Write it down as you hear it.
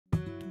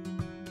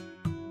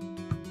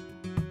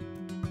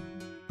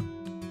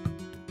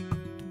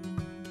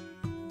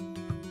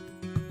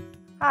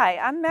Hi,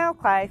 I'm Mel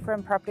Clay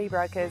from Property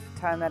Brokers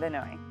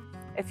Taumaranui.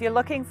 If you're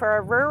looking for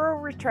a rural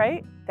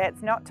retreat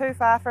that's not too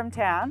far from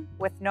town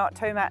with not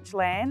too much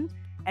land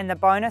and the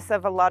bonus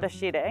of a lot of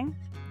shedding,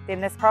 then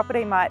this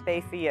property might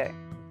be for you.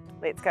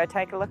 Let's go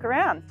take a look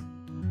around.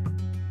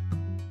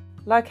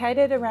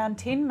 Located around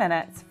 10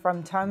 minutes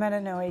from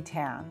Taumaranui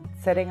town,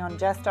 sitting on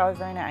just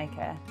over an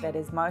acre that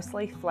is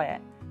mostly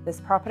flat, this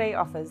property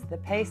offers the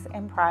peace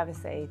and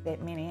privacy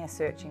that many are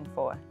searching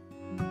for.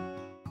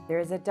 There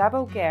is a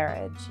double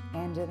garage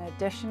and an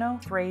additional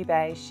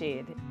 3-bay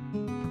shed,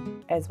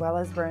 as well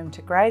as room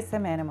to graze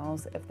some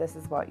animals if this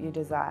is what you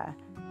desire.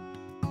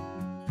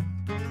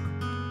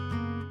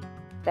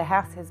 The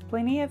house has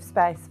plenty of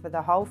space for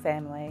the whole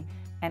family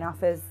and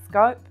offers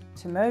scope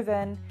to move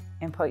in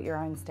and put your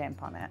own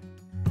stamp on it.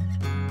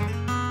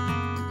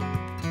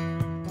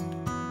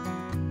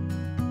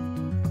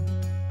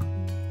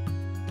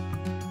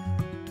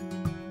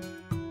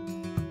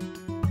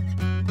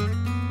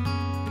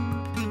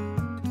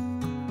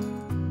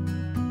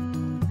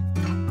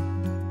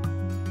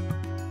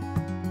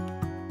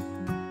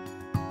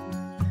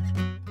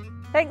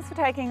 Thanks for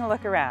taking a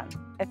look around.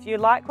 If you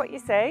like what you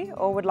see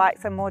or would like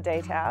some more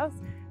details,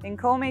 then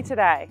call me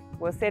today.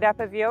 We'll set up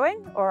a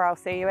viewing or I'll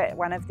see you at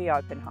one of the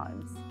open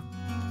homes.